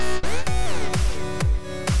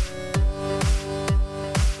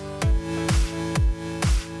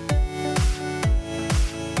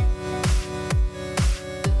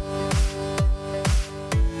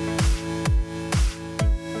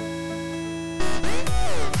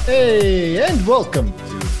Hey, and welcome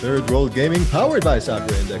to Third World Gaming powered by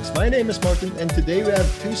Soccer Index. My name is Martin, and today we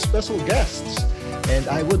have two special guests, and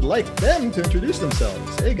I would like them to introduce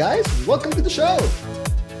themselves. Hey guys, welcome to the show.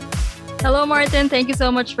 Hello, Martin. Thank you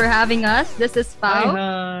so much for having us. This is Pao.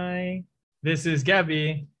 Hi. This is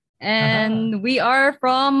Gabby. And we are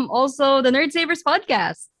from also the Nerd Savers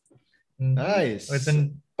podcast. Nice. It's a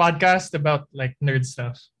podcast about like nerd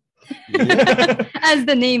stuff. Yeah. As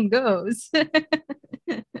the name goes.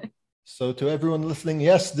 So to everyone listening,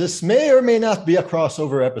 yes, this may or may not be a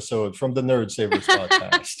crossover episode from the Nerd Savers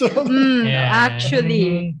podcast.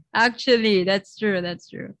 Actually, that's true.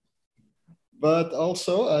 But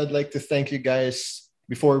also, I'd like to thank you guys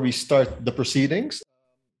before we start the proceedings.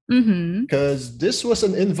 Because this was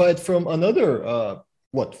an invite from another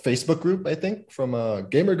Facebook group, I think, from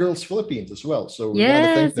Gamer Girls Philippines as well. So we want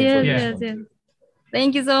to thank them for this one. Yes.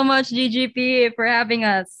 Thank you so much, GGP, for having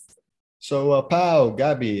us. So Pao,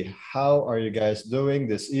 Gabby, how are you guys doing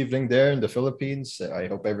this evening there in the Philippines? I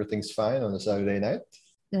hope everything's fine on a Saturday night.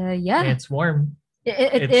 Yeah. It's warm.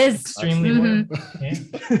 It it's is extremely warm. Yeah.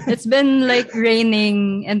 It's been like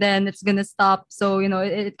raining and then it's gonna stop. So,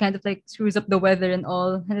 it kind of like screws up the weather and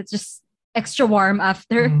all. And it's just extra warm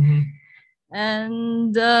after.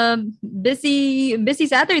 And busy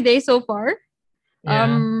Saturday so far.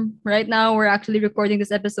 Yeah. Right now we're actually recording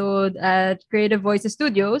this episode at Creative Voices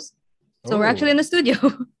Studios. So we're actually in the studio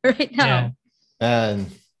right now. Man,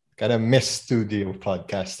 gotta miss studio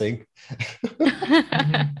podcasting.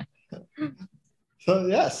 So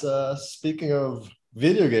yes, speaking of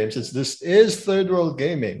video games, since this is Third World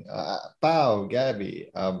Gaming, Pao,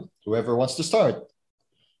 Gabby, whoever wants to start,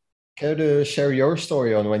 care to share your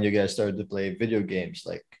story on when you guys started to play video games?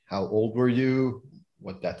 Like, how old were you,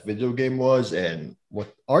 what that video game was, and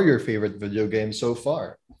what are your favorite video games so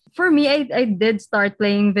far? For me, I did start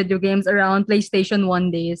playing video games around PlayStation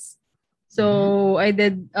 1 days. So I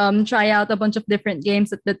did try out a bunch of different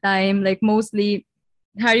games at the time, like mostly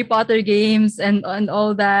Harry Potter games and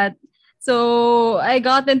all that. So I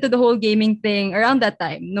got into the whole gaming thing around that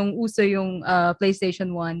time, nung uso yung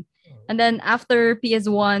PlayStation 1. And then after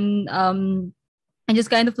PS1, I just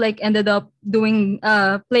kind of like ended up doing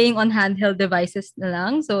playing on handheld devices na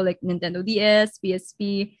lang. So like Nintendo DS,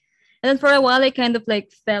 PSP. And then for a while, I kind of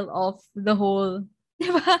like fell off the whole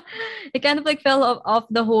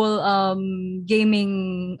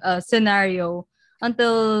gaming scenario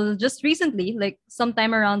until just recently, like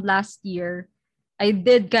sometime around last year. I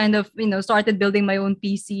did kind of, started building my own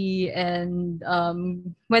PC and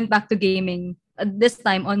went back to gaming, this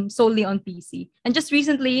time solely on PC. And just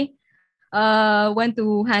recently, went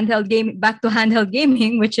to back to handheld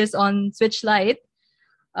gaming, which is on Switch Lite.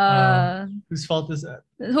 Whose fault is that?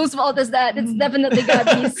 Whose fault is that? It's definitely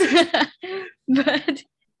Gabby's. But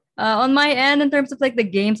on my end, in terms of like the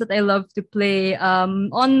games that I love to play,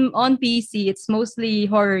 on PC, it's mostly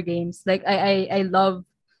horror games. Like I love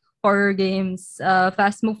horror games,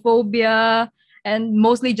 Phasmophobia, and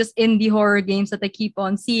mostly just indie horror games that I keep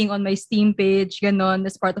on seeing on my Steam page, ganon,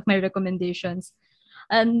 as part of my recommendations.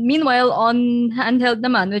 And meanwhile, on handheld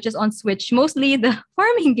naman, which is on Switch, mostly the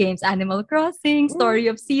farming games, Animal Crossing, Story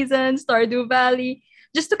of Seasons, Stardew Valley,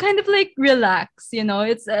 just to kind of like relax,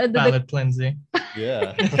 It's Palette cleansing.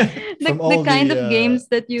 Yeah. the kind of games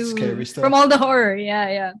that you scary stuff. from all the horror,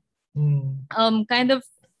 yeah. Kind of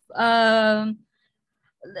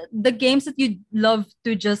the games that you love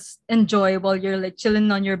to just enjoy while you're like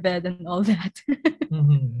chilling on your bed and all that.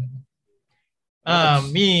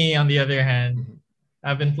 Me, on the other hand,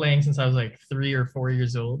 I've been playing since I was like 3 or 4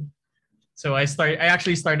 years old. So I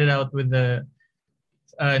actually started out with the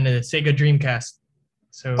Sega Dreamcast.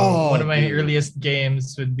 So one of my earliest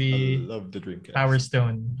games would be I love the Dreamcast. Power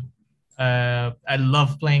Stone. I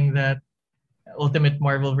love playing that. Ultimate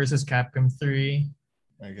Marvel vs. Capcom 3.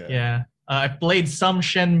 Okay. Yeah. I played some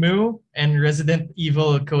Shenmue and Resident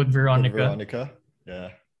Evil Code Veronica. Yeah.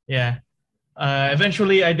 Yeah.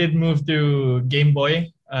 Eventually, I did move to Game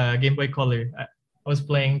Boy Color. I was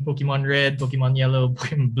playing Pokemon Red, Pokemon Yellow,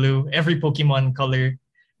 Pokemon Blue, every Pokemon color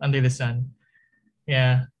under the sun.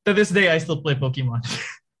 Yeah. To this day, I still play Pokemon.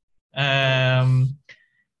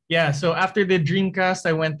 So after the Dreamcast,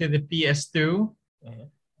 I went to the PS2.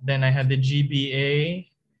 Then I had the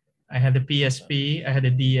GBA. I had the PSP. I had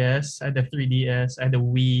the DS. I had the 3DS. I had the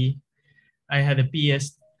Wii. I had the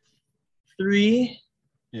PS3,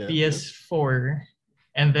 PS4.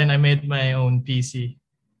 And then I made my own PC.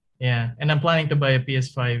 Yeah, and I'm planning to buy a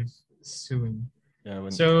PS5 soon.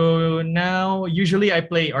 So now, usually I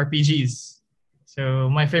play RPGs. So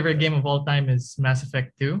my favorite game of all time is Mass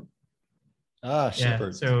Effect 2.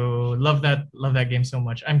 Super. So love that game so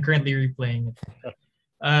much. I'm currently replaying it.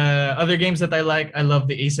 Other games that I like, I love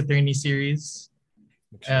the Ace Attorney series.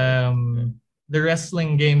 The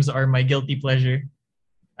wrestling games are my guilty pleasure.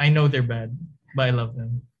 I know they're bad, but I love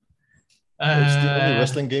them. It's the only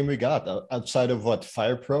wrestling game we got outside of what,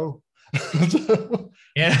 Fire Pro?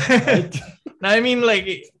 Yeah. Right? I mean,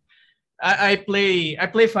 like, I play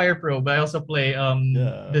Fire Pro, but I also play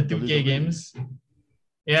the 2K WWE. games.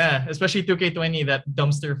 Yeah, especially 2K20, that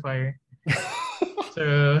dumpster fire.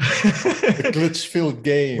 So The glitch-filled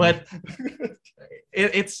game. But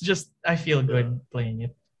it's just I feel good playing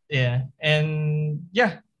it. Yeah, and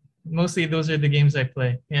yeah, mostly those are the games I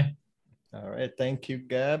play. Yeah. All right, thank you,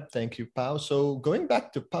 Gab. Thank you, Pau. So going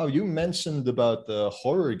back to Pau, you mentioned about the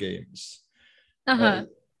horror games. Uh-huh.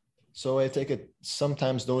 So I take it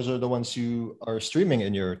sometimes those are the ones you are streaming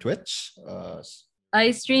in your Twitch.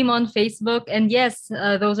 I stream on Facebook, and yes,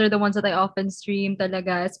 those are the ones that I often stream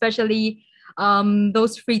talaga, especially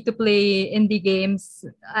those free-to-play indie games.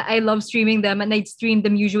 I love streaming them, and I stream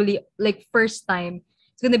them usually like first time.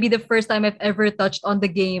 It's gonna be the first time I've ever touched on the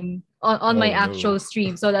game on my Oh, no. actual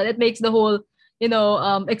stream, so that it makes the whole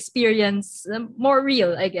experience more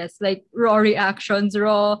real, I guess. Like raw reactions,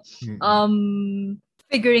 raw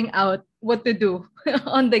figuring out what to do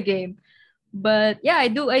on the game. But yeah, I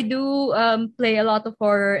do play a lot of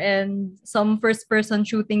horror and some first person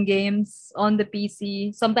shooting games on the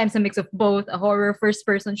PC. Sometimes a mix of both, a horror first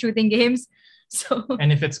person shooting games. So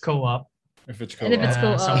And if it's co-op, If it's And if it's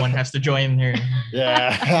co-op. someone has to join here.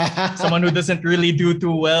 yeah. Someone who doesn't really do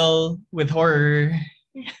too well with horror,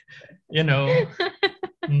 you know.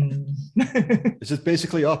 Is it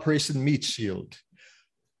basically Operation Meat Shield?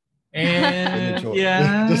 And Enjoy.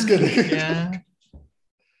 yeah, Just kidding. yeah.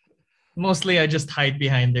 Mostly, I just hide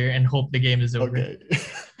behind there and hope the game is over. Okay.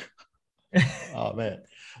 Oh man.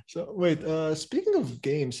 So wait, speaking of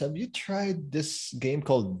games, have you tried this game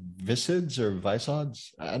called Visage or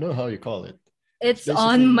Visods? I don't know how you call it. it's Basically,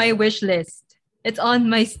 on my wish list. It's on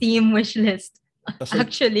my Steam wish list, That's like,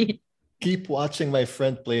 actually. keep watching my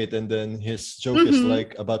friend play it, and then his joke is Mhm.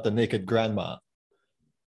 like about the naked grandma.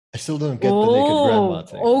 I still don't get the naked grandma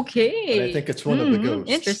thing. Okay. But I think it's one of the ghosts.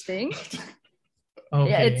 Interesting. Okay.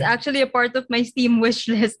 Yeah, it's actually a part of my Steam wish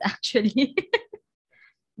list, actually.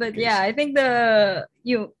 But Okay, yeah, so- I think the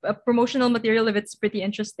promotional material of it's pretty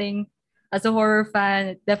interesting. As a horror fan,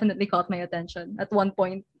 it definitely caught my attention at one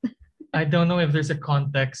point. I don't know if there's a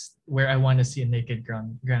context where I want to see a naked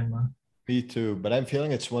grandma. Me too, but I'm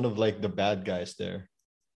feeling it's one of like the bad guys there.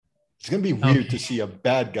 It's gonna be weird to Okay. see a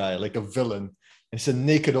bad guy, like a villain. It's a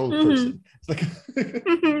naked old Mhm. person. It's like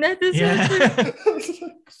That is so Yeah. true. it's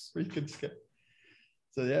like freaking scary.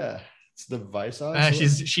 So yeah, it's the Vice.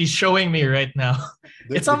 She's showing me right now.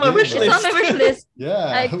 It's on my wish It's list. on my wish list.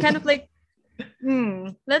 Yeah. I kind of like,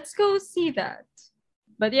 let's go see that.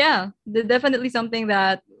 But yeah, definitely something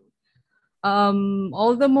that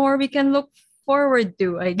all the more we can look forward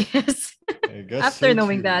to, I guess. I guess After so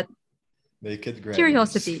knowing too. that. Naked grannies.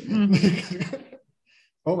 Curiosity.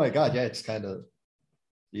 Oh my god, yeah, it's kind of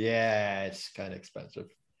expensive.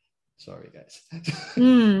 Sorry guys.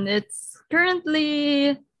 It's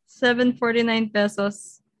currently 749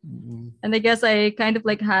 pesos. Mm, And I guess I kind of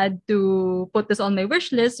like had to put this on my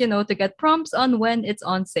wish list, to get prompts on when it's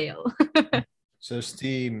on sale. So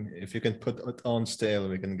Steam, if you can put it on sale,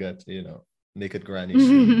 we can get, naked grannies.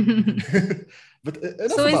 soon. But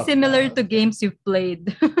enough So it's about similar that. to games you've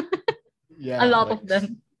played. Yeah, A lot like of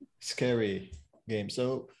them. Scary game.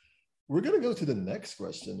 So we're gonna go to the next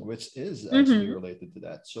question, which is actually Mhm. related to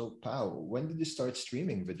that. So Pau, when did you start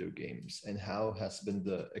streaming video games, and how has been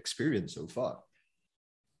the experience so far?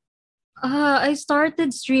 I started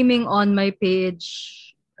streaming on my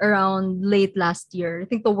page around late last year. I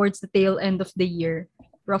think towards the tail end of the year,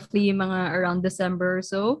 roughly mga around December or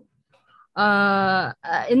so.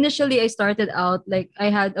 Initially I started out like I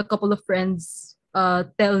had a couple of friends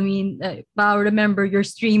tell me, "Wow, remember you're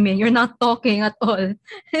streaming. You're not talking at all."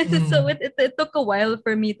 So it took a while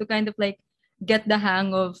for me to kind of like get the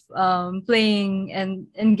hang of playing and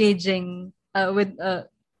engaging with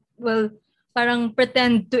well, parang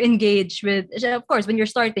pretend to engage with. Of course, when you're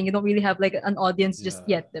starting, you don't really have like an audience just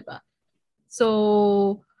Yeah. yet, diba?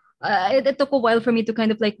 So it took a while for me to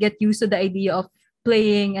kind of like get used to the idea of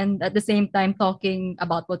playing and at the same time talking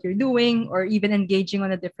about what you're doing or even engaging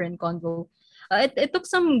on a different convo. It took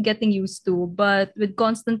some getting used to, but with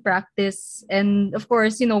constant practice and of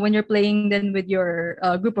course, when you're playing then with your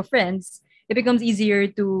group of friends, it becomes easier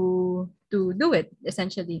to do it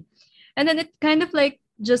essentially. And then it kind of like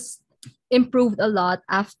just improved a lot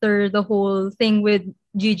after the whole thing with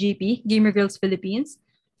GGP, Gamer Girls Philippines.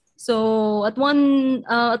 So at one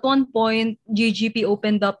point, GGP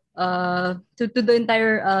opened up to the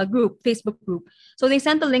entire Facebook group. So they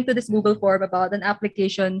sent a link to this Google form about an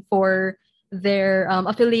application for their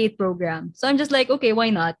affiliate program. So I'm just like, okay,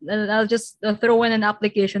 why not? I'll just throw in an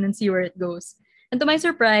application and see where it goes. And to my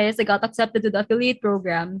surprise, I got accepted to the affiliate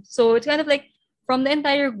program. So it's kind of like from the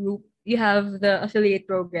entire group, you have the affiliate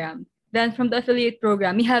program. Then from the affiliate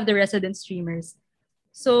program, you have the resident streamers.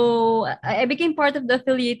 So I became part of the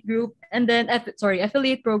affiliate group and then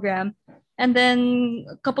affiliate program. And then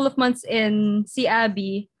a couple of months in, si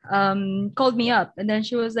Abby called me up and then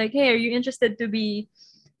she was like, "Hey, are you interested to be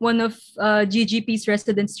one of GGP's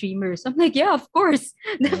resident streamers?" I'm like, "Yeah, of course,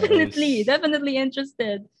 definitely, Nice. definitely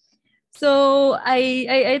interested." So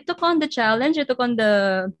I took on the challenge. I took on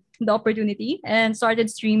the opportunity and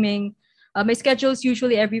started streaming. My schedule is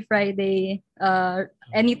usually every Friday,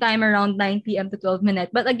 anytime around 9 p.m. to 12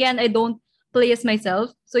 minutes. But again, I don't play as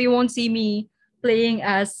myself, so you won't see me playing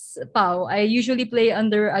as Pau. I usually play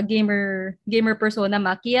under a gamer persona,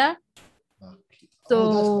 Makia. Oh, that's So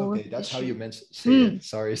okay. That's how you say hmm, it.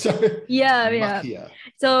 Sorry, sorry. yeah, yeah. Makia.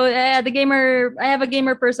 So I have a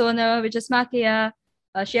gamer persona, which is Makia.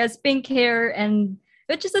 She has pink hair, and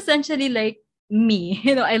which is essentially like me.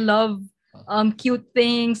 I love cute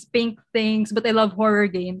things, pink things, but I love horror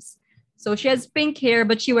games. So she has pink hair,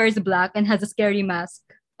 but she wears black and has a scary mask,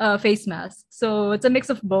 face mask. So it's a mix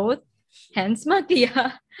of both. Hence,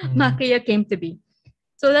 Makia. Mm. Makia came to be.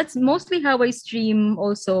 So that's mostly how I stream.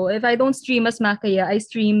 Also, if I don't stream as Makia, I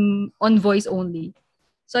stream on voice only.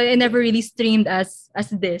 So I never really streamed as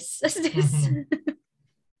this. As this. Mhm.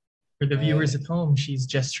 For the viewers Right. at home, she's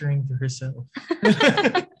gesturing to herself.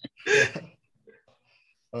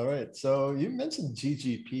 All right. So you mentioned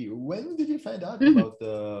GGP. When did you find out Mhm. about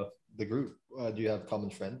the group? Do you have common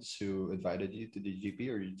friends who invited you to the GP,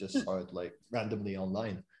 or you just saw it like randomly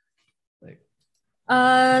online? Like,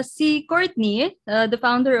 Si Courtney, the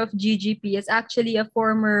founder of GGP, is actually a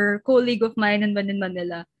former colleague of mine in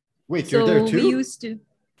Manila. wait, you're there So we too? used to.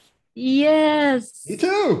 Yes. Me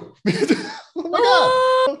too. Me too. Oh my god.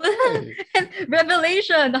 Oh, Okay.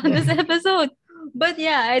 revelation on this episode. But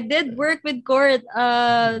yeah, I did work with Court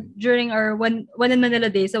during our when in Manila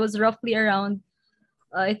days. I was roughly around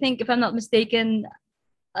I think if I'm not mistaken,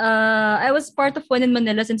 I was part of One in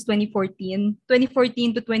Manila since 2014,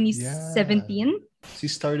 2014 to Yeah. 2017. She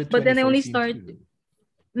started But then I only 2014 start. too.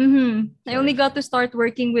 I only Sorry, got sorry. to start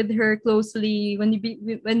working with her closely when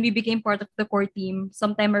we became part of the core team,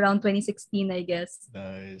 sometime around 2016, I guess.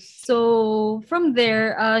 Nice. So from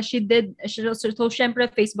there, she also, so syempre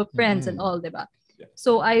Facebook friends and Mhm. all, diba? Yeah.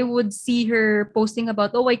 So I would see her posting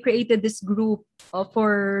about, oh, I created this group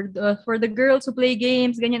for the girls who play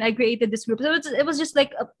games. Ganyan, I created this group. So it was just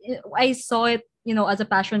like I saw it, as a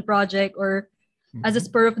passion project or as a Mhm.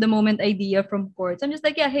 spur of the moment idea from Court. So I'm just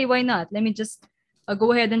like, yeah, hey, why not? Let me just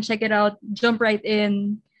go ahead and check it out, jump right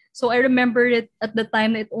in. So I remember it at the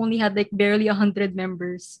time that it only had like barely 100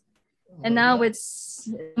 members. Oh And my now god. it's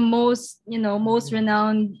most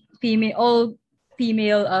renowned all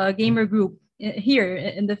female gamer group here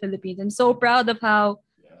in the Philippines. I'm so proud of how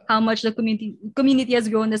Yeah. much the community has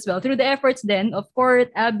grown as well through the efforts then of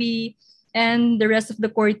Court, Abby, and the rest of the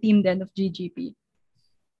core team then of GGP.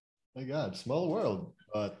 My god, small world.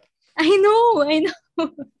 But I know.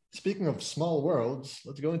 speaking of small worlds,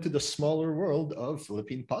 let's go into the smaller world of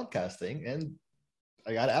Philippine podcasting. And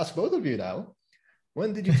I gotta ask both of you now.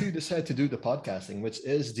 When did you two decide to do the podcasting, which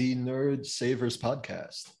is the Nerd Savers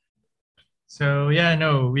podcast? So yeah,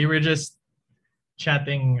 no, we were just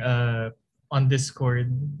chatting on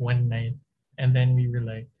Discord one night, and then we were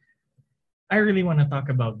like, I really want to talk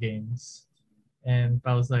about games. And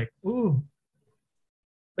I was like, ooh,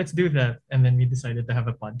 let's do that. And then we decided to have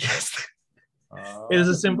a podcast. It is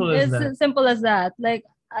as simple as It's that. as simple as that. Like,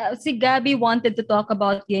 see, Gabby wanted to talk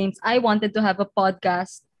about games. I wanted to have a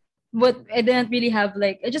podcast, but I didn't really have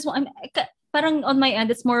like. I just want. Parang on my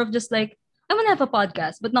end, it's more of just like I want to have a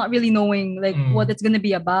podcast, but not really knowing like what Mm. it's gonna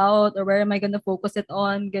be about or where am I gonna focus it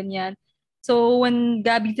on, ganyan. So when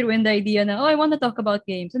Gabby threw in the idea na, oh, I want to talk about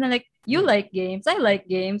games, and I'm like, you like games, I like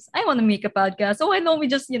games, I want to make a podcast. So why don't we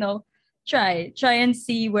just try and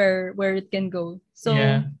see where it can go. So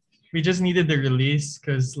Yeah. We just needed the release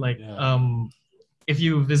because like Yeah. if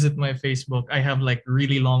you visit my Facebook, I have like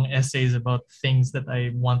really long essays about things that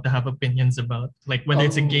I want to have opinions about, like whether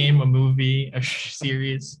it's a game, a Oh. movie, a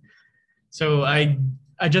series. So I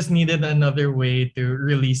just needed another way to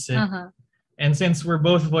release it. uh-huh. And since we're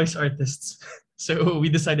both voice artists, so we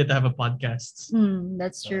decided to have a podcast.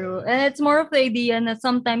 That's true. And Nice. it's more of the idea that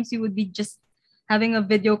sometimes you would be just having a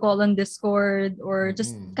video call on Discord or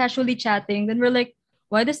just Mhm. casually chatting. Then we're like,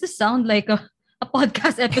 why does this sound like a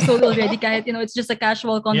podcast episode already? Kahit, it's just a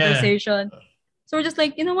casual conversation. So we're just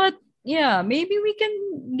like, you know what? Yeah, maybe we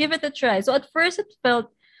can give it a try. So at first it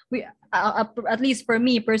felt at least for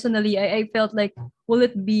me personally, I felt like, will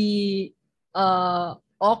it be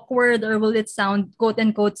awkward, or will it sound quote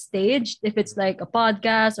unquote staged if it's like a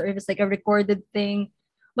podcast or if it's like a recorded thing?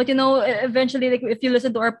 But eventually, like if you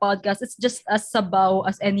listen to our podcast, it's just as sabaw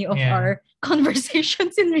as any of our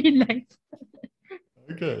conversations in real life.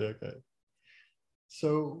 Okay.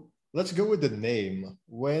 So let's go with the name.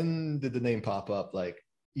 When did the name pop up? Like,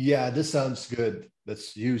 yeah, this sounds good.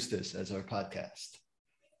 Let's use this as our podcast.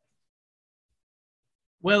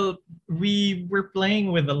 Well, we were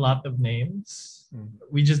playing with a lot of names.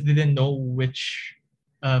 We just didn't know which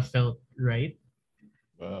felt right.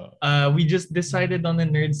 Wow. We just decided on the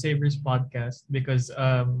Nerd Savers podcast because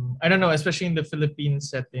I don't know, especially in the Philippine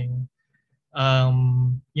setting,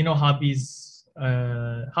 hobbies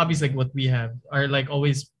like what we have are like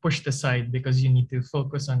always pushed aside because you need to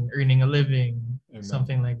focus on earning a living,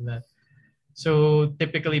 something like that. So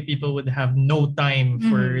typically people would have no time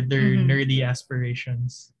for their nerdy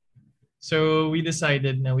aspirations. So we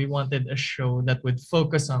decided now we wanted a show that would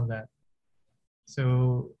focus on that.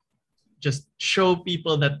 So just show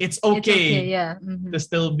people that it's okay, to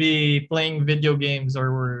still be playing video games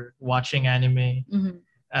or watching anime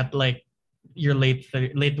at like your late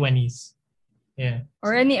 20s. Yeah.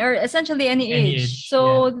 Or essentially any age.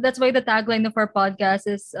 So that's why the tagline of our podcast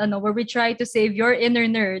is where we try to save your inner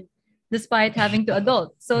nerd despite having to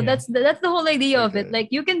adult. So that's the whole idea of it. Like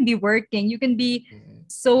you can be working, you can be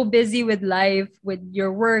so busy with life, with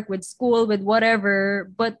your work, with school, with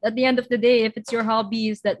whatever, but at the end of the day, if it's your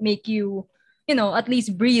hobbies that make you at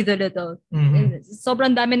least breathe a little.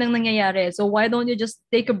 Sobrang dami nang nangyayari. So why don't you just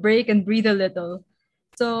take a break and breathe a little?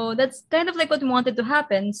 So that's kind of like what we wanted to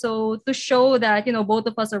happen. So to show that, both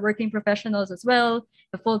of us are working professionals as well,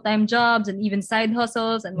 the full-time jobs and even side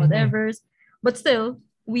hustles and whatever's. But still,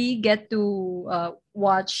 we get to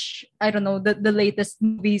watch, I don't know, the latest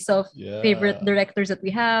movies of favorite directors that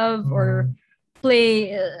we have, or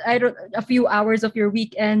play a few hours of your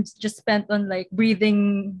weekend just spent on like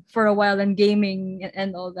breathing for a while and gaming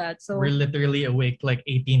and all that. So we're literally awake like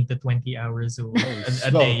 18 to 20 hours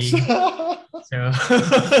a day. So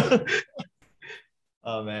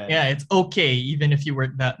oh man. Yeah, it's okay even if you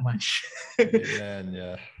work that much. Man,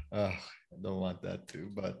 yeah. I don't want that too,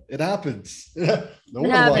 but it happens. No one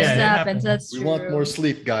wants that. It happens. That's we true. want more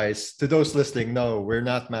sleep, guys. To those listening, no, we're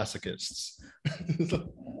not masochists.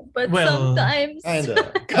 But sometimes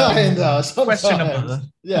kinda sometimes. Questionable.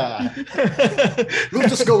 Yeah. We'll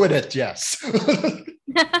just go with it, yes.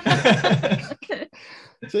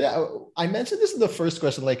 So yeah, I mentioned this in the first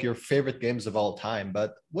question, like your favorite games of all time,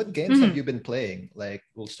 but what games have you been playing? Like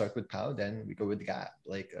we'll start with Pao, then we go with Gab,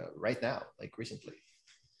 like right now, like recently.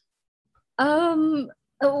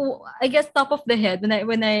 I guess top of the head,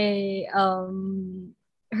 when I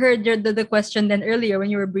heard the question then earlier when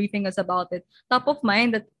you were briefing us about it, top of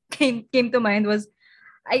mind that came to mind was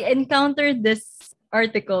I encountered this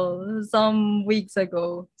article some weeks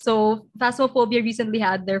ago. So Phasmophobia recently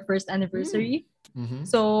had their first anniversary.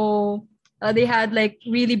 So they had like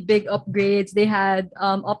really big upgrades. They had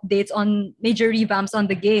updates on major revamps on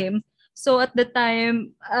the game. So at the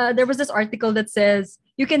time, there was this article that says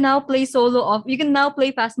you can now play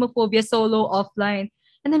Phasmophobia solo offline.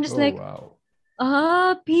 And I'm just wow.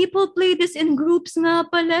 People play this in groups nga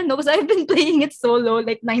pala. No, because I've been playing it solo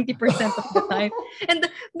like 90% of the time. And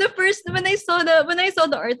the first when I saw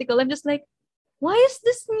the article, I'm just like, why is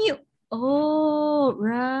this new? Oh,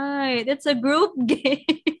 right. It's a group game.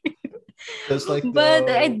 It's like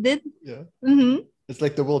I did. Yeah. It's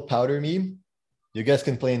like the World Powder meme. You guys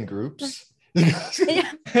can play in groups.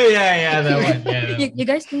 yeah, that one. Yeah, you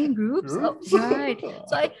guys play in groups? Oh, right.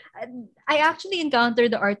 So I actually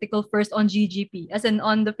encountered the article first on GGP, as in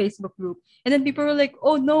on the Facebook group. And then people were like,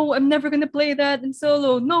 oh no, I'm never gonna play that in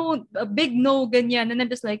solo. No, a big no, ganyan. And I'm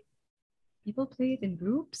just like, people play it in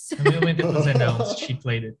groups? And then when it was announced, she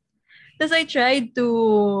played it. Because I tried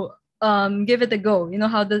to give it a go. You know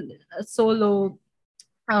how the solo,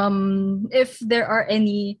 if there are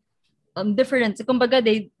any difference.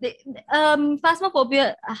 Kumbaga,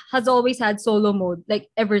 Phasmophobia has always had solo mode, like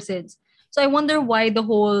ever since. So I wonder why the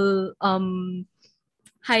whole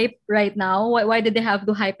hype right now. Why did they have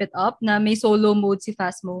to hype it up na may solo mode si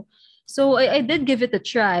Phasmo? So I did give it a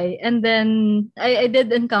try, and then I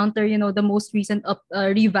did encounter the most recent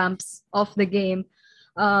revamps of the game.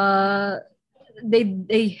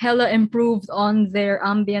 They hella improved on their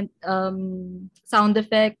ambient sound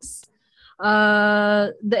effects.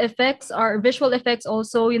 The effects are visual effects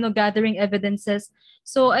also, gathering evidences.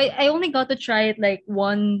 So I only got to try it like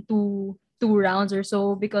two rounds or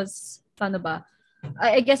so because paano ba?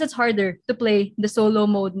 I guess it's harder to play the solo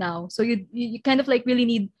mode now. So you kind of like really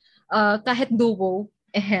need kahit duo,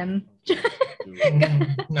 ehem.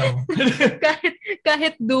 No. kahit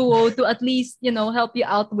kahit duo to at least, help you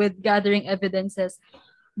out with gathering evidences.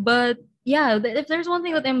 But yeah, if there's one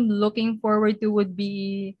thing that I'm looking forward to would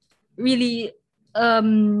be really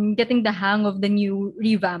getting the hang of the new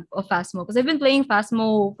revamp of Phasmo because I've been playing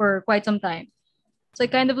Phasmo for quite some time. So I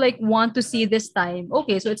kind of like want to see this time.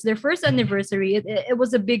 Okay, so it's their first anniversary. It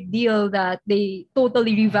was a big deal that they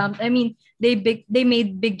totally revamped. I mean, they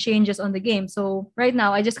made big changes on the game. So right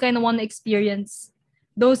now, I just kind of want to experience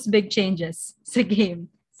those big changes to game.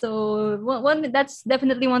 So one that's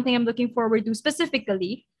definitely one thing I'm looking forward to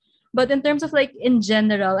specifically. But in terms of like in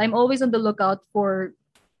general, I'm always on the lookout for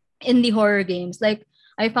indie horror games. Like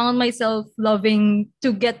I found myself loving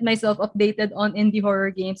to get myself updated on indie horror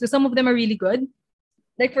games. So some of them are really good.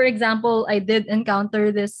 Like for example, I did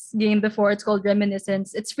encounter this game before. It's called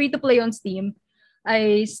Reminiscence. It's free to play on Steam.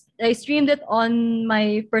 I streamed it on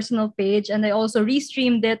my personal page and I also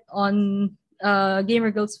restreamed it on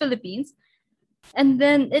Gamer Girls Philippines. And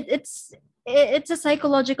then it's a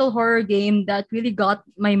psychological horror game that really got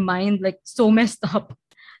my mind like so messed up.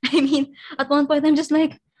 I mean, at one point I'm just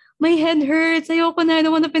like, my head hurts. Ayoko na. I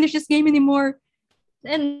don't want to finish this game anymore.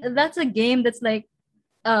 And that's a game that's like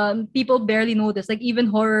people barely notice. Like even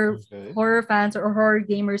horror fans or horror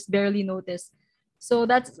gamers barely notice. So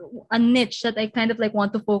that's a niche that I kind of like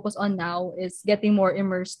want to focus on now is getting more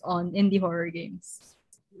immersed on indie horror games.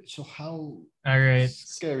 So how All right.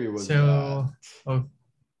 scary was So, that?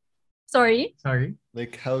 Sorry? Sorry.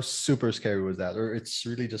 Like how super scary was that? Or it's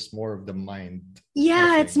really just more of the mind?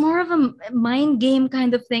 Yeah, Okay. it's more of a mind game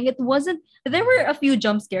kind of thing. It wasn't, there were a few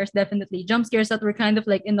jump scares, definitely. Jump scares that were kind of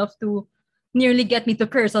like enough to nearly get me to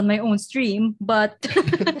curse on my own stream. But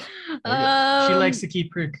She likes to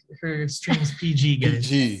keep her streams PG, guys.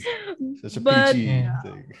 PG. It's a But- PG Yeah.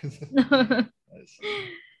 thing. Nice.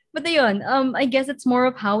 But ayun, I guess it's more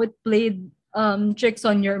of how it played tricks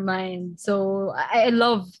on your mind. So I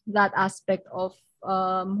love that aspect of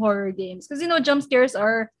horror games because jump scares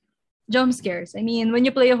are jump scares. I mean, when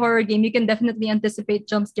you play a horror game, you can definitely anticipate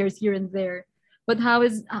jump scares here and there. But how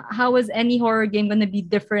is any horror game gonna be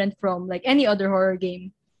different from like any other horror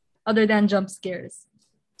game other than jump scares?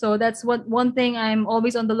 So that's one thing I'm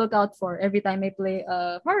always on the lookout for every time I play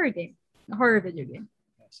a horror game, a horror video game.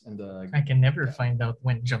 Yes, and I can never find out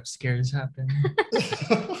when jump scares happen.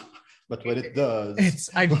 but when it does,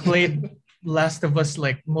 I've played Last of Us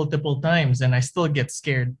like multiple times and I still get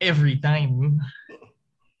scared every time.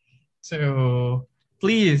 So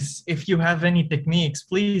please, if you have any techniques,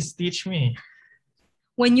 please teach me.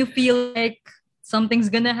 When you feel like something's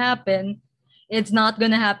gonna happen, it's not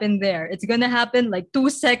gonna happen there. It's gonna happen like 2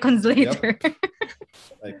 seconds later.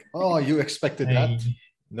 like, oh, you expected that? I-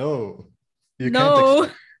 No, you No.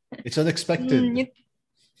 can't expect. It's unexpected.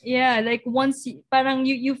 Yeah, like once parang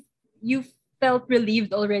you felt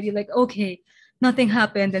relieved already, like okay, nothing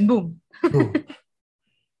happened, and boom. Boom.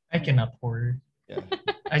 I cannot horror. Yeah.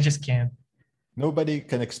 I just can't. Nobody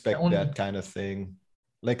can expect The only- that kind of thing.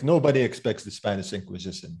 Like nobody expects the Spanish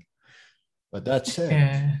Inquisition. But that's it.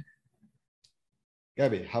 Yeah.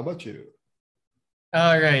 Gabby, how about you?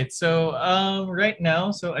 All right. So right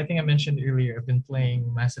now, so I think I mentioned earlier, I've been playing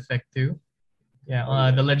Mass Effect 2. Yeah, Oh,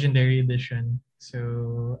 yeah. the Legendary Edition.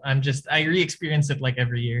 So I re-experience it like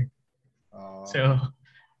every year. So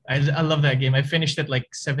I love that game. I finished it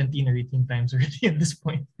like 17 or 18 times already at this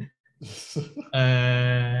point.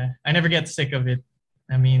 I never get sick of it.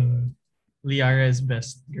 I mean, Liara is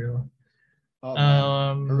best girl. Oh,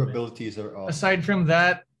 man. Her Um, abilities are awesome. aside from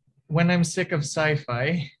that, when I'm sick of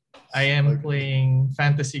sci-fi, I am Okay. playing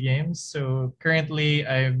fantasy games. So currently,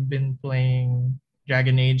 I've been playing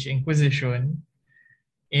Dragon Age Inquisition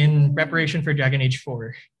in preparation for Dragon Age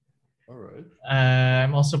 4. All right.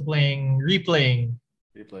 I'm also replaying Replay.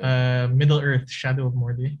 Middle Earth: Shadow of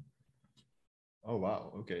Mordor. Oh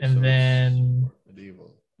wow. Okay. and so it's then- more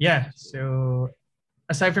medieval. Yeah. So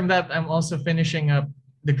aside from that, I'm also finishing up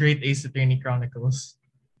the Great Ace Attorney Chronicles,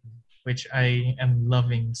 which I am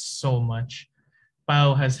loving so much.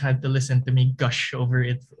 Pao has had to listen to me gush over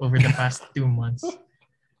it over the past 2 months.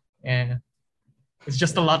 And it's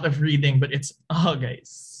just a lot of reading, but it's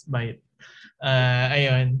guys, buy it.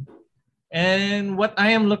 Ayun. And what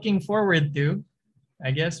I am looking forward to,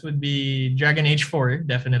 I guess, would be Dragon Age 4,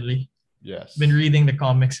 definitely. Yes. Been reading the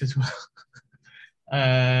comics as well.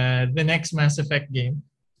 The next Mass Effect game,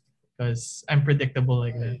 because I'm predictable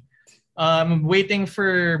like that. I'm waiting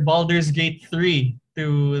for Baldur's Gate 3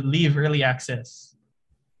 to leave early access.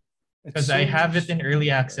 because I have it in early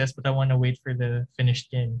access, but I want to wait for the finished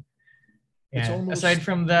game. It's Yeah. almost Aside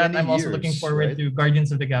from that, many I'm also looking years, forward right? to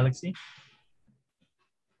Guardians of the Galaxy.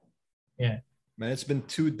 Yeah. Man, it's been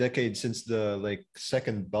 2 decades since the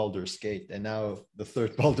second Baldur's Gate, and now the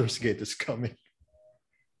third Baldur's Gate is coming.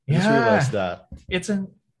 I just realized that.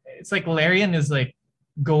 It's like Larian is like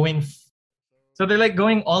going, so they're like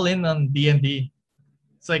going all in on D&D.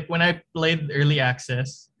 It's like when I played early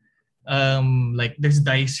access, like there's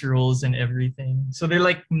dice rolls and everything. So they're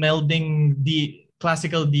like melding the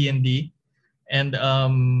classical D&D and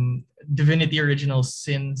Divinity Original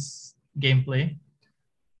Sin's gameplay.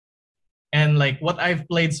 And like what I've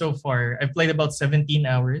played so far, I've played about 17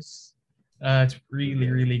 hours. It's really,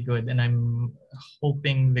 really good, and I'm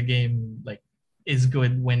hoping the game like is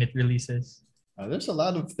good when it releases. There's a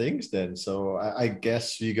lot of things then. So I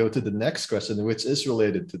guess we go to the next question, which is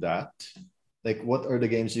related to that. Like, what are the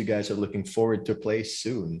games you guys are looking forward to play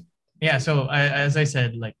soon? Yeah, so as I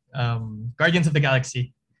said, like Guardians of the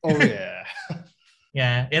Galaxy. Oh yeah.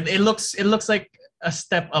 Yeah, it looks like a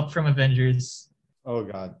step up from Avengers. Oh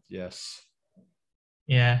god, yes.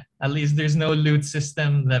 Yeah, at least there's no loot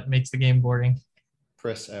system that makes the game boring.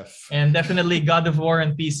 Press F. And definitely God of War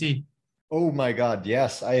on PC. Oh my god,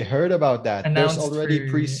 yes, I heard about that. Announced There's already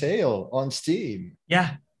for- pre-sale on Steam.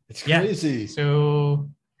 Yeah, It's Yeah. crazy. so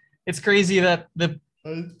it's crazy that the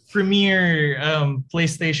premier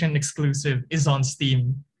PlayStation exclusive is on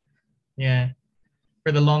Steam. Yeah.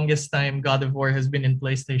 For the longest time, God of War has been in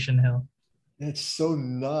PlayStation hell. It's so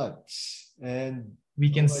nuts. And We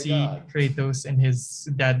can Oh my see God. Kratos in his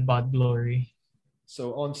dad bod glory.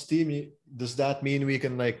 so on Steam, does that mean we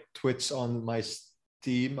can like Twitch on my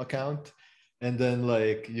Steam account? And then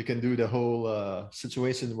like you can do the whole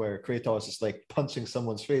situation where Kratos is like punching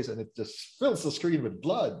someone's face and it just fills the screen with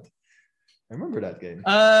blood. I remember that game.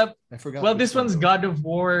 I forgot. Well, which this one's one. God of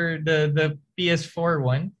War, the PS4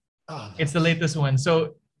 one. Ah, It's the latest one.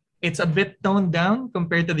 So it's a bit toned down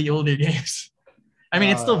compared to the older games. I mean,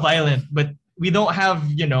 it's still violent, but we don't have,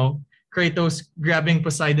 Kratos grabbing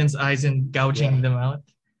Poseidon's eyes and gouging Yeah. them out.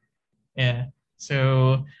 Yeah.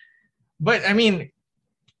 So, but I mean,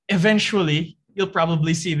 eventually you'll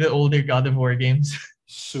probably see the older God of War games.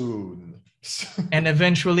 soon. And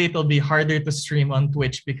eventually it'll be harder to stream on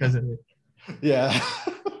Twitch because of it. Yeah.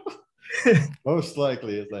 Most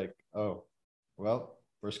likely it's like, oh, well,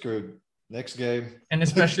 we're screwed. Next game. And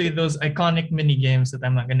especially those iconic mini games that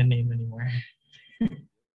I'm not gonna name anymore.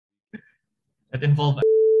 That involve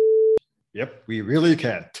Yep, we really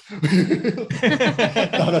can't.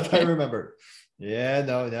 Now that I remember. Yeah,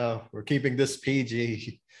 no. We're keeping this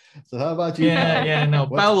PG. So how about you? no.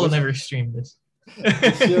 What's- Pao will what's- never stream this.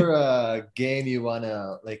 What's your game you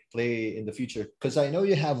wanna like play in the future? Because I know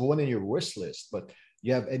you have one in your wish list, but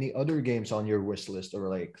you have any other games on your wish list or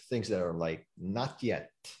like things that are like not yet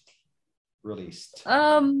released?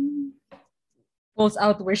 Pulls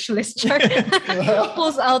out wish list chart.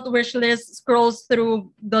 Pulls out wish list, scrolls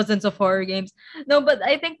through dozens of horror games. No, but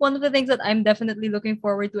I think one of the things that I'm definitely looking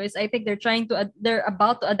forward to is I think they're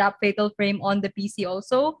about to adapt Fatal Frame on the PC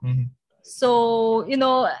also. Mhm. So,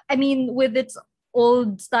 I mean, with its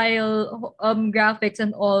old style graphics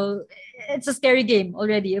and all, it's a scary game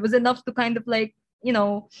already. It was enough to kind of like,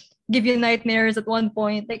 give you nightmares at one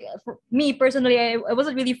point. Like for me personally, I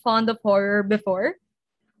wasn't really fond of horror before.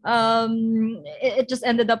 It just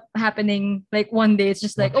ended up happening like one day. It's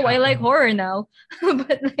just like, What oh, I like happened? horror now.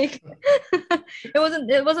 But like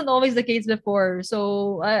it wasn't always the case before.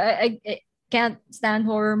 So I can't stand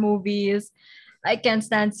horror movies. I can't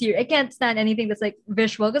stand anything that's like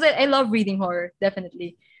visual because I love reading horror,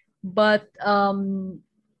 definitely. But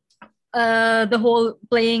the whole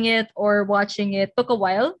playing it or watching it took a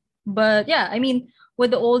while. But yeah, I mean,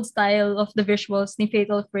 with the old style of the visuals, the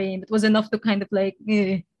Fatal Frame, it was enough to kind of like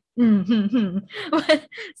But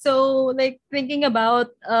so like thinking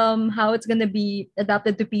about how it's gonna be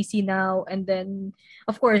adapted to PC now, and then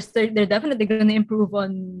of course they're definitely gonna improve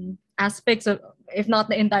on aspects of, if not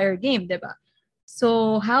the entire game, diba?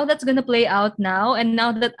 So how that's gonna play out now, and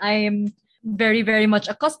now that I'm very, very much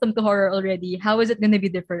accustomed to horror already, how is it gonna be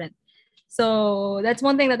different? So that's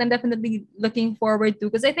one thing that I'm definitely looking forward to,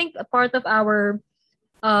 because I think a part of our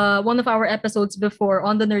one of our episodes before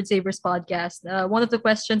on the Nerd Savers podcast, one of the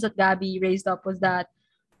questions that Gabby raised up was that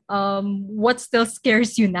what still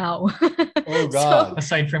scares you now? Oh God.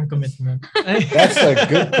 Aside from commitment. That's a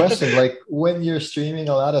good question. Like when you're streaming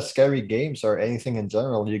a lot of scary games or anything in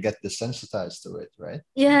general, you get desensitized to it, right?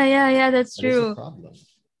 Yeah, that's That is a true. problem.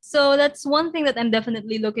 So that's one thing that I'm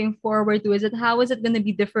definitely looking forward to, is it how is it going to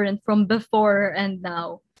be different from before and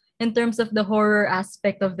now in terms of the horror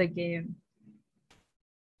aspect of the game?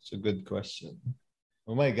 It's a good question.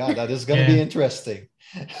 Oh my God, that is gonna be interesting.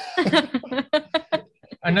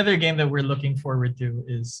 Another game that we're looking forward to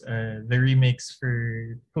is the remakes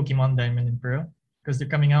for Pokemon Diamond and Pearl because they're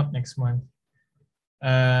coming out next month.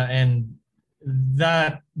 And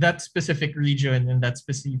that specific region and that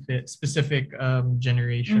specific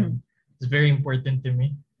generation is very important to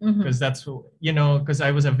me because that's because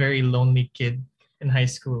I was a very lonely kid in high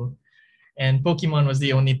school, and Pokemon was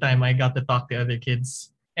the only time I got to talk to other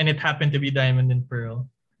kids, and it happened to be Diamond and Pearl.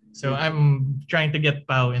 So I'm trying to get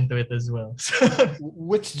Pau into it as well.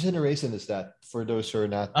 Which generation is that for those who are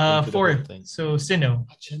not into the whole fourth. thing? So Sinnoh.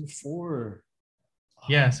 Gen 4.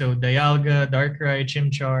 Yeah, so Dialga, Darkrai,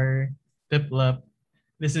 Chimchar, Piplup.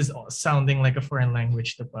 This is sounding like a foreign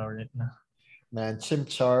language to Pau right now. Man,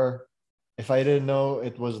 Chimchar. If I didn't know,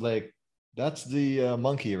 it was like that's the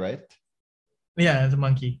monkey, right? Yeah, the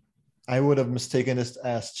monkey. I would have mistaken it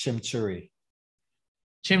as Chimchurri.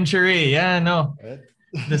 Chimchurri, yeah, no. Right?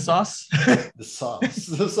 The sauce? The sauce.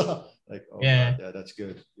 The sauce. Like, oh yeah. God, yeah, that's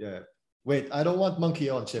good. Yeah. Wait, I don't want monkey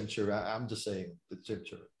on Chimchurri. I'm just saying the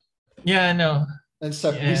Chimchurri. Yeah, no. And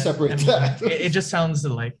we separate that. It just sounds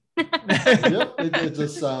alike. Yep, it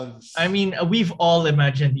just sounds. I mean, we've all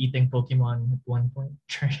imagined eating Pokemon at one point.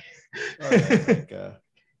 Like,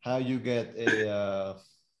 how you get a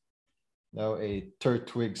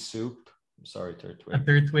Turtwig soup. I'm sorry, Turtwig. A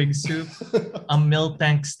Turtwig soup. A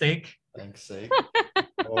Miltank steak. Thanks sake.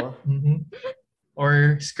 Or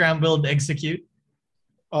or scrambled execute.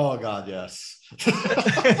 Oh God, yes.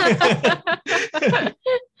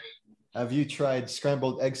 Have you tried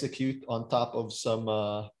scrambled execute on top of some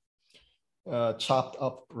chopped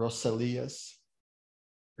up Roselias?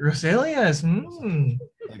 Roselias?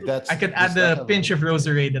 Like I could add a pinch of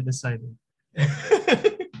Roserade at the side.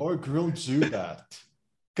 Or grilled Zubat.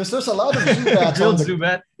 Because there's a lot of Zubats.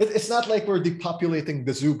 Zubat. It's not like we're depopulating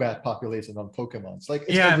the Zubat population on Pokemon. It's like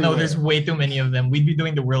there's way too many of them. We'd be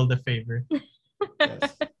doing the world a favor.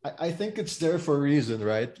 Yes. I think it's there for a reason,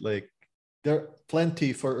 right? Like there are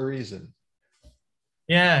plenty for a reason.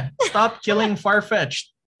 Yeah. Stop killing Farfetch'd.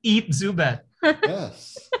 Eat Zubat.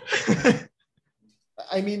 Yes.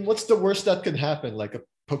 I mean, what's the worst that can happen? Like a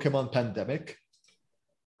Pokemon pandemic?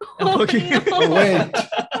 No. Oh, wait.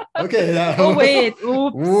 Okay. Now. Oh, wait.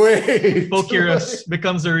 Oops. Wait. Pokerus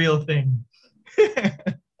becomes a real thing.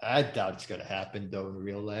 I doubt it's going to happen, though, in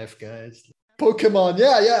real life, guys. Pokemon.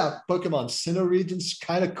 Yeah. Pokemon Sinnoh region's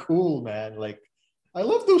kind of cool, man. Like, I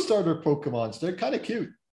love those starter Pokemons. They're kind of cute.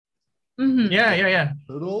 Mm-hmm. Yeah.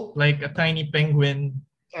 Little. Like a tiny penguin.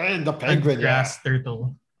 And the penguin, grass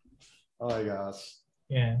turtle. Oh my gosh.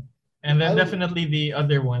 Yeah. And then definitely the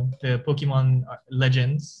other one, the Pokemon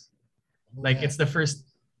Legends. Like it's the first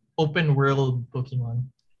open world Pokemon.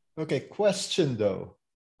 Okay, question though.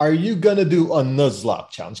 Are you gonna do a Nuzlocke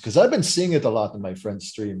challenge? Because I've been seeing it a lot in my friend's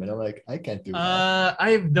stream, and I'm like, I can't do that.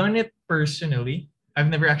 I've done it personally. I've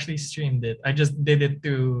never actually streamed it. I just did it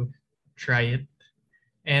to try it.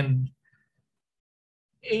 And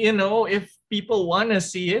if people want to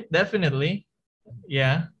see it, definitely.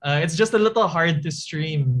 Yeah. It's just a little hard to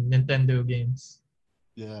stream Nintendo games.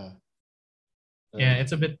 Yeah. Yeah,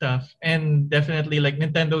 it's a bit tough. And definitely like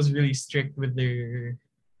Nintendo's really strict with their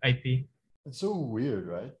IP. It's so weird,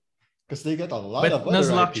 right? Because they get a lot of other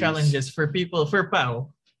Nuzlocke IPs. challenges for people, for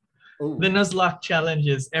PAO. Oh. The Nuzlocke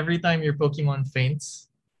challenges, every time your Pokemon faints,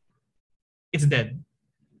 it's dead.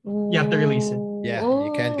 You have to release it. Yeah,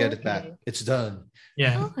 you can't get it back. It's done.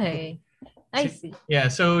 Yeah. Okay. I see. Yeah,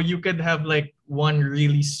 so you could have like one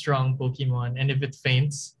really strong Pokemon, and if it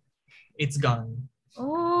faints, it's gone.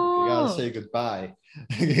 Oh. You gotta say goodbye.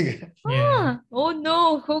 Yeah. Oh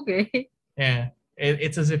no. Okay. Yeah.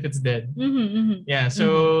 It's as if it's dead. Mm-hmm. Yeah,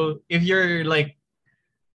 so if you're like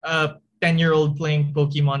a 10-year-old playing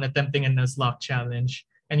Pokemon attempting a Nuzlocke challenge,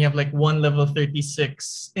 and you have like one level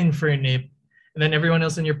 36 Infernape, and then everyone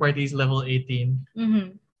else in your party is level 18,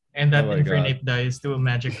 and that Infernape dies to a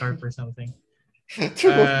Magikarp or something.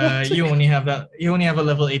 You only have a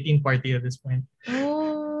level 18 party at this point.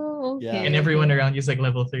 Oh, okay. Yeah. And everyone around you is like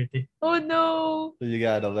level 30. Oh no. So you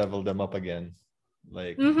gotta level them up again.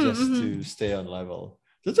 Like just to stay on level.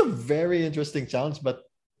 That's a very interesting challenge, but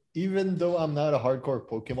even though I'm not a hardcore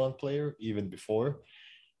Pokemon player, even before,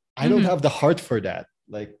 I don't have the heart for that.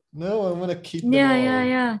 Like, no, I want to keep them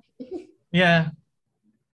all. Yeah.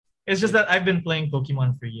 It's just that I've been playing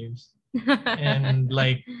Pokemon for years. And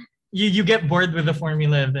like you get bored with the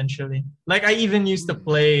formula eventually. Like I even used to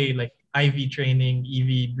play like IV training,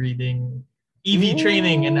 EV breeding, EV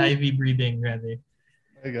training and IV breeding rather.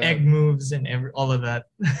 Egg moves and all of that.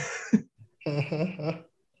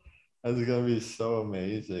 That's gonna be so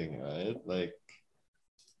amazing, right? Like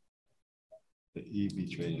The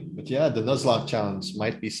EV training. But yeah, the Nuzlocke challenge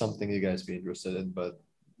might be something you guys be interested in. But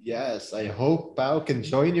yes, I hope Pao can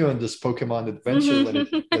join you on this Pokemon adventure when it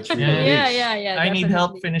gets re-released. Yeah. I need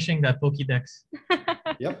help definitely. finishing that Pokédex.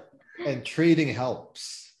 Yep. And trading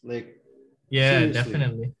helps. Like, Yeah, seriously,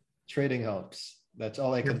 definitely. trading helps. That's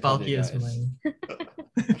all I Your can tell you Palkia is guys. mine.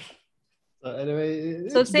 Anyway,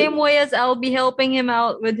 So it's same good. way as I'll be helping him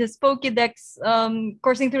out with his Pokédex,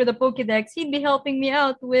 coursing through the Pokédex, he'd be helping me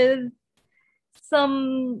out with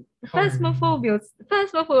some phasmophobia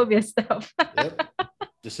stuff. Yep.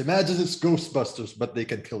 Just imagine it's Ghostbusters, but they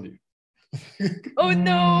can kill you. Oh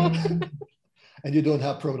no! Mm. And you don't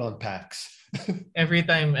have proton packs. every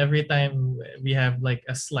time we have like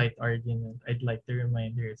a slight argument, I'd like to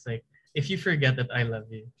remind her, it's like, if you forget that I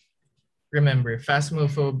love you, remember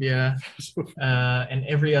Phasmophobia, and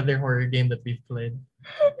every other horror game that we've played.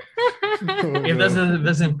 Oh, If that no.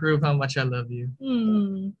 doesn't prove how much I love you,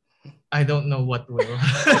 Hmm. I don't know what will.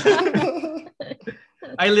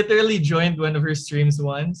 I literally joined one of her streams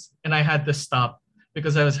once and I had to stop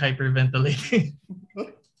because I was hyperventilating.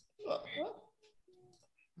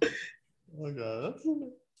 Oh god.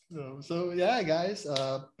 So yeah, guys,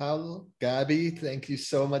 Paolo, Gabby, thank you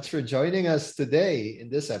so much for joining us today in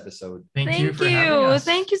this episode. Thank you for having us.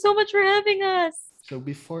 Thank you so much for having us. So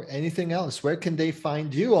before anything else, where can they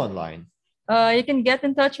find you online? You can get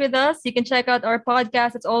in touch with us. You can check out our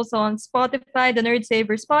podcast. It's also on Spotify, the Nerd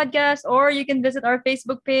Savers Podcast, or you can visit our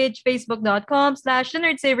Facebook page, facebook.com/the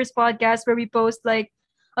Nerd Savers Podcast, where we post like,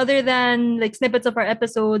 other than like snippets of our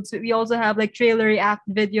episodes, we also have like trailer react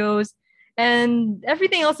videos and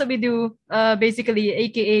everything else that we do, basically,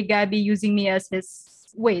 aka Gabby using me as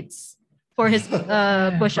his weights for his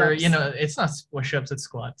Yeah, push-ups. it's not push-ups, it's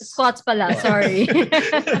squats. Squats pala, sorry.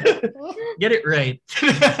 Get it right.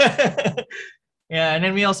 Yeah, and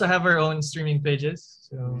then we also have our own streaming pages.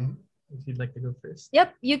 So if you'd like to go first.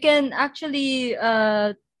 Yep, you can actually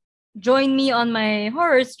join me on my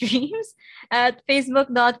horror streams at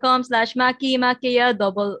facebook.com/Maki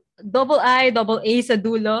double I sa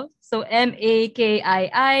dulo. So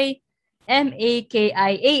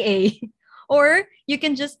MAKIIMAKIAA. Or you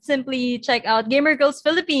can just simply check out Gamer Girls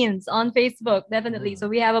Philippines on Facebook, definitely. So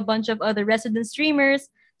we have a bunch of other resident streamers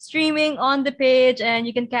streaming on the page, and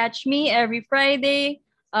you can catch me every Friday,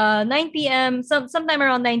 9 p.m., sometime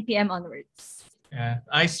around 9 p.m. onwards. Yeah,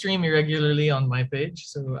 I stream irregularly on my page,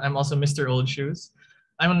 so I'm also Mr. Old Shoes.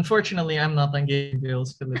 Unfortunately, I'm not on Gamer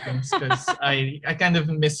Girls Philippines because I kind of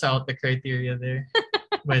miss out the criteria there.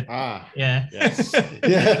 But yeah. Yes.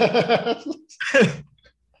 Yeah.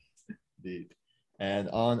 Indeed. And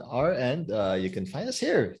on our end, you can find us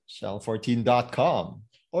here, channel14.com,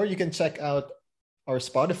 or you can check out our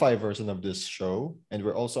Spotify version of this show. And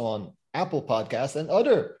we're also on Apple Podcasts and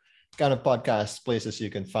other kind of podcast places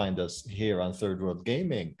you can find us here on Third World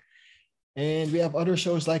Gaming. And we have other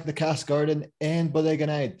shows like The Cast Garden and Bodega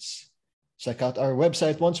Nights. Check out our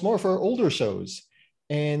website once more for older shows.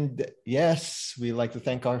 And yes, we like to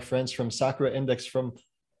thank our friends from Sakura Index from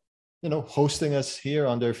hosting us here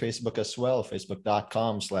on their Facebook as well,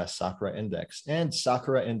 facebook.com/Sakura Index and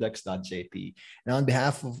sakuraindex.jp. And on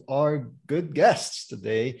behalf of our good guests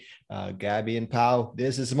today, Gabby and Pao,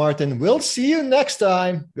 this is Martin. We'll see you next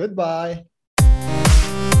time. Goodbye.